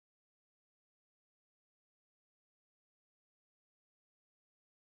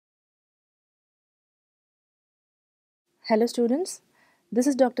Hello students, this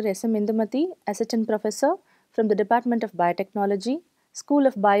is Dr. S M Inthumathi, Assistant Professor from the Department of Biotechnology, School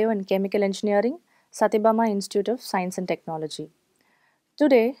of Bio and Chemical Engineering, Sathyabama Institute of Science and Technology.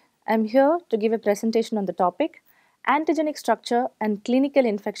 Today, I am here to give a presentation on the topic Antigenic Structure and Clinical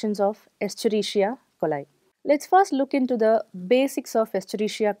Infections of Escherichia coli. Let's first look into the basics of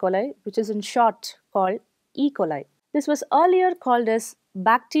Escherichia coli, which is in short called E. coli. This was earlier called as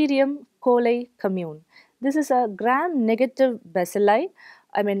Bacterium coli commune. This is a gram-negative bacilli,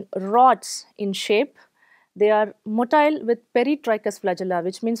 rods in shape. They are motile with peritrichous flagella,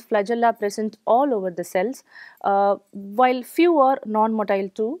 which means flagella present all over the cells, while few are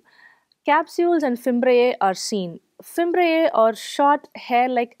non-motile too. Capsules and fimbriae are seen. Fimbriae are short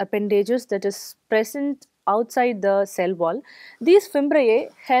hair-like appendages that is present outside the cell wall. These fimbriae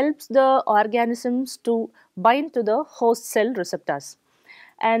helps the organisms to bind to the host cell receptors,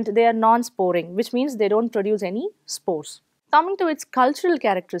 and they are non-sporing, which means they don't produce any spores. Coming to its cultural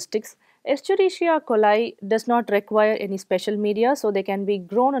characteristics, Escherichia coli does not require any special media, so they can be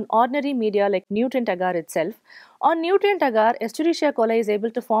grown on ordinary media like nutrient agar itself. On nutrient agar, Escherichia coli is able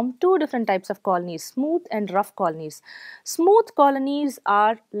to form two different types of colonies, smooth and rough colonies. Smooth colonies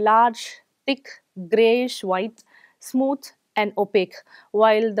are large, thick, grayish white, smooth and opaque,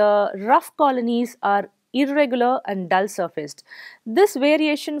 while the rough colonies are irregular and dull surfaced. This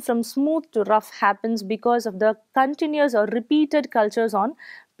variation from smooth to rough happens because of the continuous or repeated cultures on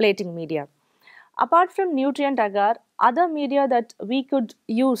plating media. Apart from nutrient agar, other media that we could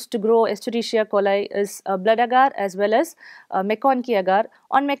use to grow Escherichia coli is blood agar as well as McConkey agar.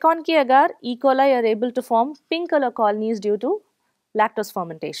 On McConkey agar, E. coli are able to form pink color colonies due to lactose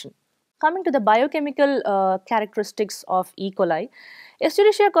fermentation. Coming to the biochemical characteristics of E. coli,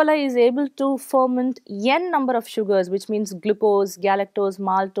 Escherichia coli is able to ferment n number of sugars, which means glucose, galactose,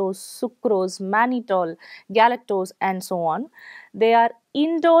 maltose, sucrose, mannitol, galactose, and so on. They are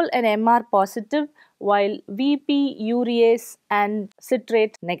indole and MR positive, while VP, urease, and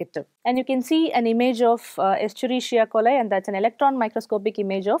citrate negative. And you can see an image of Escherichia coli, and that's an electron microscopic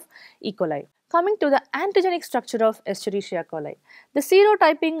image of E. coli. Coming to the antigenic structure of Escherichia coli. The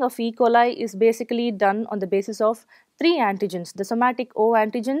serotyping of E. coli is basically done on the basis of three antigens, the somatic O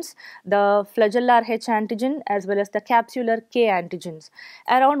antigens, the flagellar H antigen, as well as the capsular K antigens.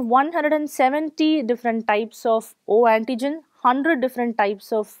 Around 170 different types of O antigen, 100 different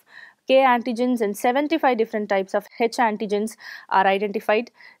types of K antigens, and 75 different types of H antigens are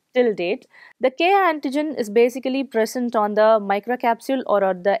identified till date. The K antigen is basically present on the microcapsule or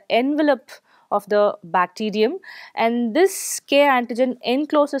the envelope of the bacterium, and this K antigen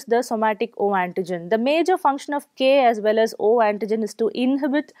encloses the somatic O antigen. The major function of K as well as O antigen is to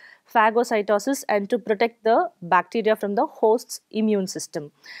inhibit phagocytosis and to protect the bacteria from the host's immune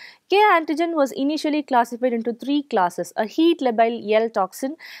system. K antigen was initially classified into three classes, a heat labile L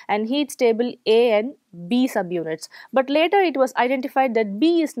toxin and heat stable A and B subunits. But later it was identified that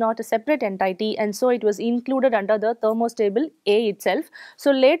B is not a separate entity, and so it was included under the thermostable A itself.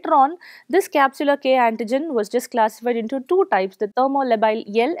 So later on, this capsular K antigen was just classified into two types, the thermolabile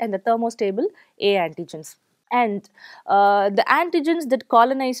L and the thermostable A antigens. And the antigens that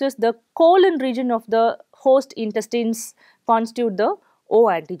colonizes the colon region of the host intestines constitute the O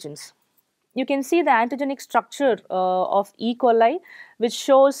antigens. You can see the antigenic structure of E. coli, which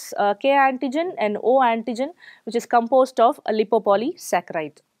shows K antigen and O antigen, which is composed of a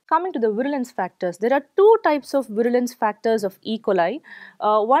lipopolysaccharide. Coming to the virulence factors, there are two types of virulence factors of E. coli.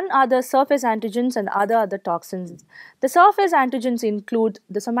 One are the surface antigens and other are the toxins. The surface antigens include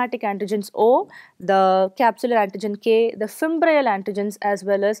the somatic antigens O, the capsular antigen K, the fimbrial antigens, as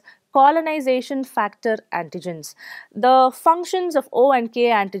well as colonization factor antigens. The functions of O and K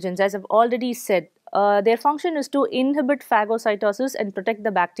antigens, as I've already said, their function is to inhibit phagocytosis and protect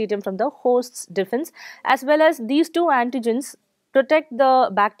the bacterium from the host's defense, as well as these two antigens protect the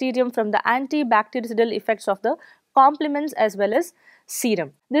bacterium from the antibactericidal effects of the complements as well as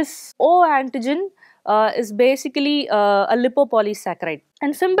serum. This O antigen is basically a lipopolysaccharide.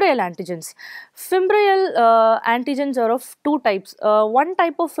 And fimbrial antigens. Fimbrial antigens are of two types. One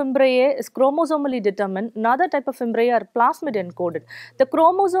type of fimbriae is chromosomally determined, another type of fimbriae are plasmid encoded. The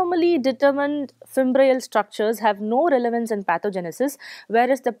chromosomally determined fimbrial structures have no relevance in pathogenesis,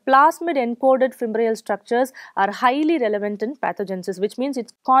 whereas the plasmid encoded fimbrial structures are highly relevant in pathogenesis, which means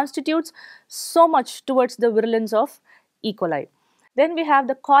it constitutes so much towards the virulence of E. coli. Then we have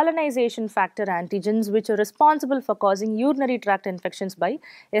the colonization factor antigens, which are responsible for causing urinary tract infections by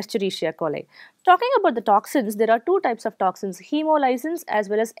Escherichia coli. Talking about the toxins, there are two types of toxins, hemolysins as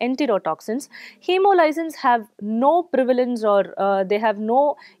well as enterotoxins. Hemolysins have no prevalence or they have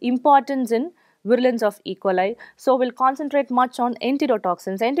no importance in virulence of E. coli. So we'll concentrate much on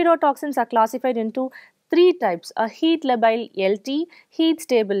enterotoxins. Enterotoxins are classified into three types: a heat labile LT, heat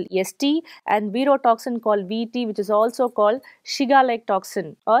stable ST, and virotoxin called VT, which is also called Shiga-like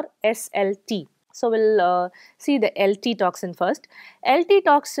toxin or SLT. So we'll see the LT toxin first. LT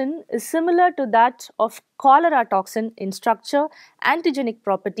toxin is similar to that of cholera toxin in structure, antigenic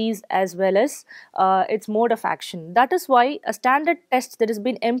properties, as well as its mode of action. That is why a standard test that has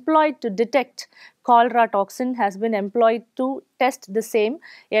been employed to detect cholera toxin has been employed to test the same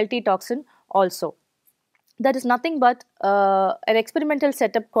LT toxin also. That is nothing but an experimental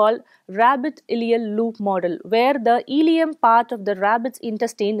setup called rabbit ileal loop model, where the ileum part of the rabbit's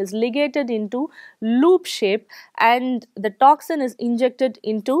intestine is ligated into loop shape and the toxin is injected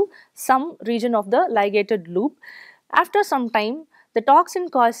into some region of the ligated loop. After some time, the toxin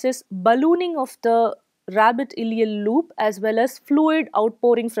causes ballooning of the rabbit ileal loop as well as fluid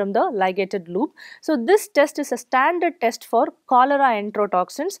outpouring from the ligated loop. So this test is a standard test for cholera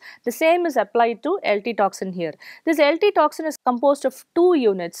enterotoxins. The same is applied to LT toxin here. This LT toxin is composed of two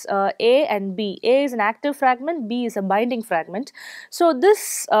units, A and B. A is an active fragment, B is a binding fragment. So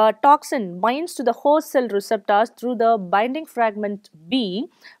this toxin binds to the host cell receptors through the binding fragment B,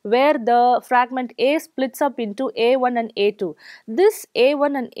 where the fragment A splits up into A1 and A2. This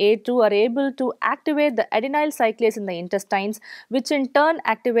A1 and A2 are able to activate the adenyl cyclase in the intestines, which in turn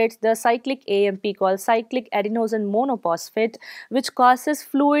activates the cyclic AMP called cyclic adenosine monophosphate, which causes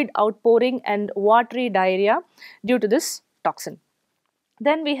fluid outpouring and watery diarrhea due to this toxin.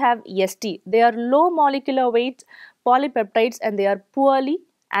 Then we have ST. They are low molecular weight polypeptides and they are poorly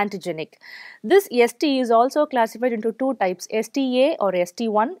antigenic. This ST is also classified into two types, STA or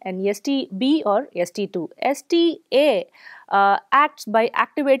ST1 and STB or ST2. STA acts by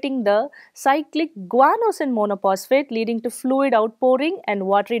activating the cyclic guanosine monophosphate, leading to fluid outpouring and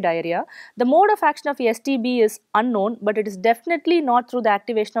watery diarrhea. The mode of action of STB is unknown, but it is definitely not through the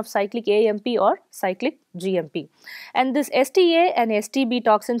activation of cyclic AMP or cyclic GMP. And this STA and STB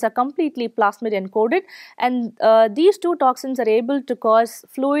toxins are completely plasmid encoded, and these two toxins are able to cause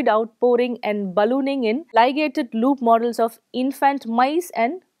fluid outpouring and ballooning in ligated loop models of infant mice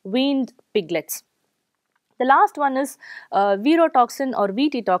and weaned piglets. The last one is virotoxin or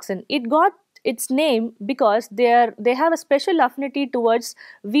VT toxin. It got its name because they have a special affinity towards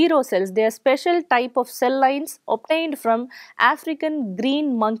viro cells. They are special type of cell lines obtained from African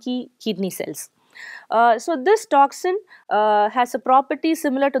green monkey kidney cells. So this toxin has a property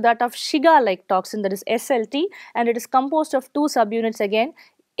similar to that of Shiga-like toxin, that is SLT, and it is composed of two subunits again,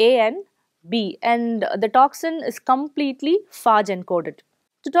 A and B, and the toxin is completely phage encoded.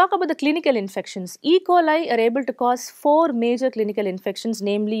 To talk about the clinical infections, E. coli are able to cause four major clinical infections,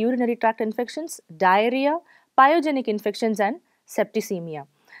 namely urinary tract infections, diarrhea, pyogenic infections, and septicemia.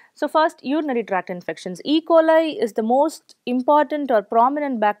 So first, urinary tract infections. E. coli is the most important or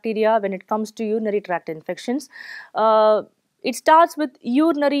prominent bacteria when it comes to urinary tract infections. It starts with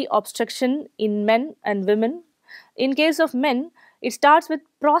urinary obstruction in men and women. In case of men, it starts with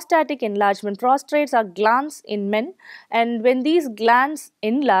prostatic enlargement. Prostates are glands in men, and when these glands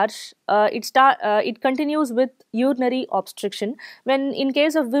enlarge, it continues with urinary obstruction. When in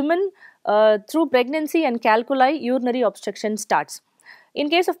case of women, through pregnancy and calculi, urinary obstruction starts. In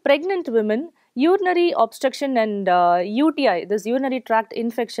case of pregnant women, urinary obstruction and UTI, this urinary tract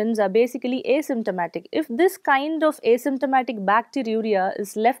infections, are basically asymptomatic. If this kind of asymptomatic bacteriuria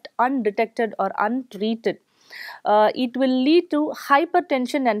is left undetected or untreated, it will lead to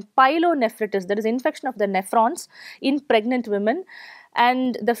hypertension and pyelonephritis, that is infection of the nephrons in pregnant women,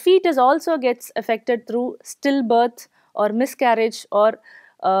 and the fetus also gets affected through stillbirth or miscarriage or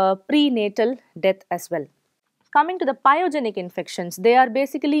prenatal death as well. Coming to the pyogenic infections, they are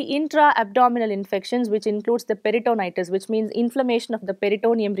basically intra-abdominal infections, which includes the peritonitis, which means inflammation of the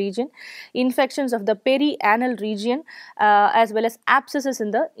peritoneum region, infections of the perianal region, as well as abscesses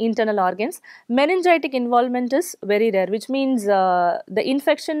in the internal organs. Meningitic involvement is very rare, which means the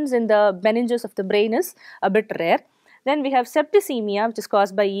infections in the meninges of the brain is a bit rare. Then we have septicemia, which is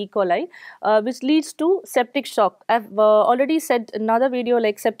caused by E. coli, which leads to septic shock. I've already said in another video,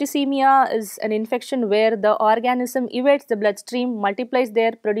 like septicemia is an infection where the organism evades the bloodstream, multiplies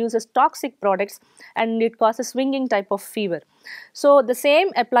there, produces toxic products, and it causes swinging type of fever. So the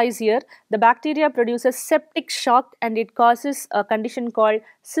same applies here. The bacteria produces septic shock and it causes a condition called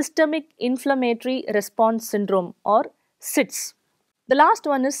systemic inflammatory response syndrome or SIDS. The last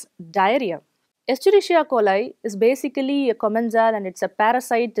one is diarrhea. Escherichia coli is basically a commensal, and it's a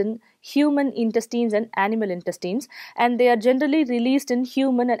parasite in human intestines and animal intestines, and they are generally released in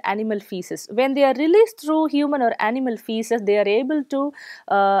human and animal feces. When they are released through human or animal feces, they are able to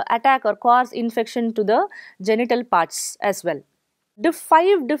attack or cause infection to the genital parts as well.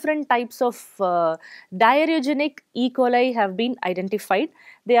 Five different types of diarrheogenic E. coli have been identified.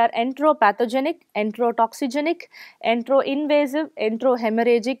 They are enteropathogenic, enterotoxigenic, enteroinvasive,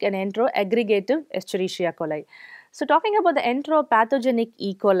 enterohemorrhagic, and enteroaggregative Escherichia coli. So, talking about the enteropathogenic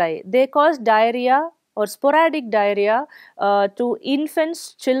E. coli, they cause diarrhea or sporadic diarrhea to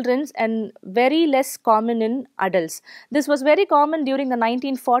infants, children, and very less common in adults. This was very common during the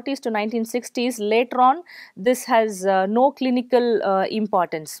 1940s to 1960s. Later on, this has no clinical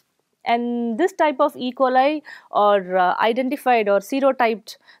importance. And this type of E. coli are identified or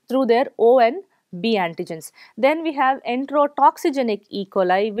serotyped through their O and B antigens. Then we have enterotoxigenic E.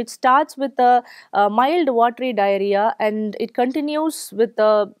 coli, which starts with a mild watery diarrhea and it continues with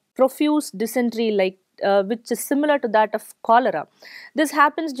a profuse dysentery like which is similar to that of cholera. This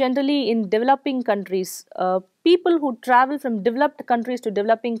happens generally in developing countries. People who travel from developed countries to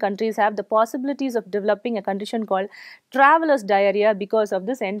developing countries have the possibilities of developing a condition called traveler's diarrhea because of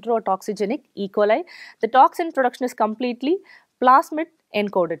this enterotoxigenic E. coli. The toxin production is completely plasmid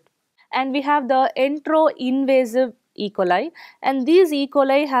encoded. And we have the entero-invasive E. coli, and these E.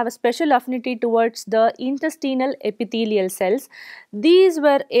 coli have a special affinity towards the intestinal epithelial cells. These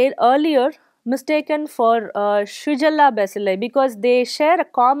were earlier mistaken for Shigella bacilli because they share a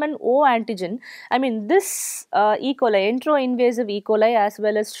common O antigen. I mean, this E. coli, entero-invasive E. coli as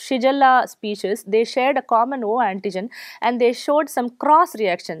well as Shigella species, they shared a common O antigen and they showed some cross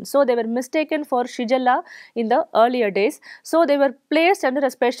reaction. So, they were mistaken for Shigella in the earlier days. So, they were placed under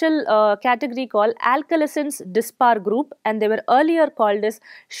a special category called alkalicins dispar group, and they were earlier called as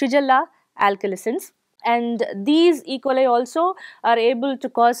Shigella alkalicins. And these E. coli also are able to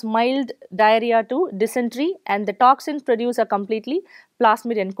cause mild diarrhea to dysentery, and the toxins produced are completely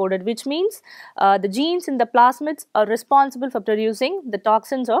plasmid encoded, which means the genes in the plasmids are responsible for producing the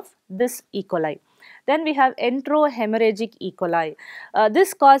toxins of this E. coli. Then we have enterohemorrhagic E. coli.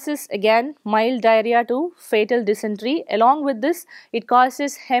 This causes again mild diarrhea to fatal dysentery. Along with this, it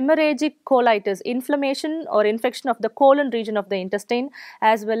causes hemorrhagic colitis, inflammation or infection of the colon region of the intestine,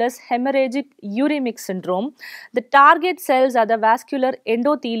 as well as hemorrhagic uremic syndrome. The target cells are the vascular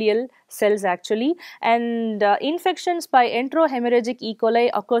endothelial cells actually, and infections by enterohemorrhagic E. coli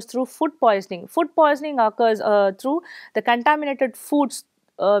occurs through food poisoning. Food poisoning occurs through the contaminated foods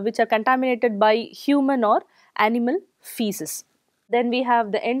which are contaminated by human or animal feces. Then we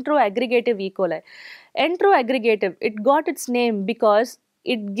have the enteroaggregative E. coli. Enteroaggregative, it got its name because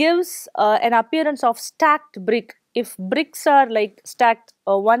it gives an appearance of stacked brick. If bricks are like stacked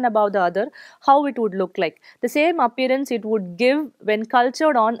one above the other, how it would look like. The same appearance it would give when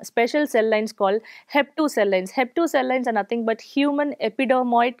cultured on special cell lines called HEP2 cell lines. HEP2 cell lines are nothing but human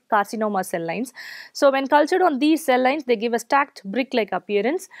epidermoid carcinoma cell lines. So when cultured on these cell lines, they give a stacked brick-like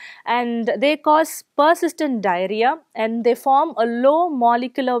appearance and they cause persistent diarrhea and they form a low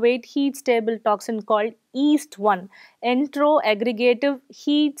molecular weight heat stable toxin called EAST1, enteroaggregative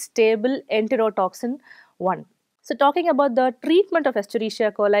heat stable enterotoxin 1. So talking about the treatment of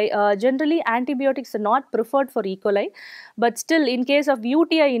Escherichia coli, generally antibiotics are not preferred for E. coli, but still in case of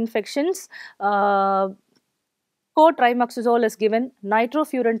UTI infections, cotrimoxazole is given,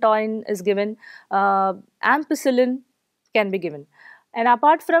 nitrofurantoin is given, ampicillin can be given. And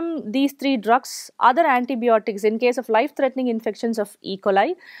apart from these three drugs, other antibiotics in case of life-threatening infections of E.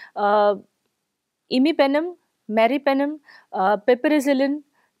 coli, imipenem, meropenem, piperacillin,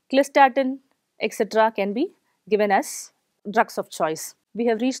 clistatin, etc. can be given as drugs of choice. We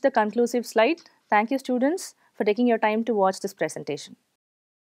have reached the conclusive slide. Thank you students for taking your time to watch this presentation.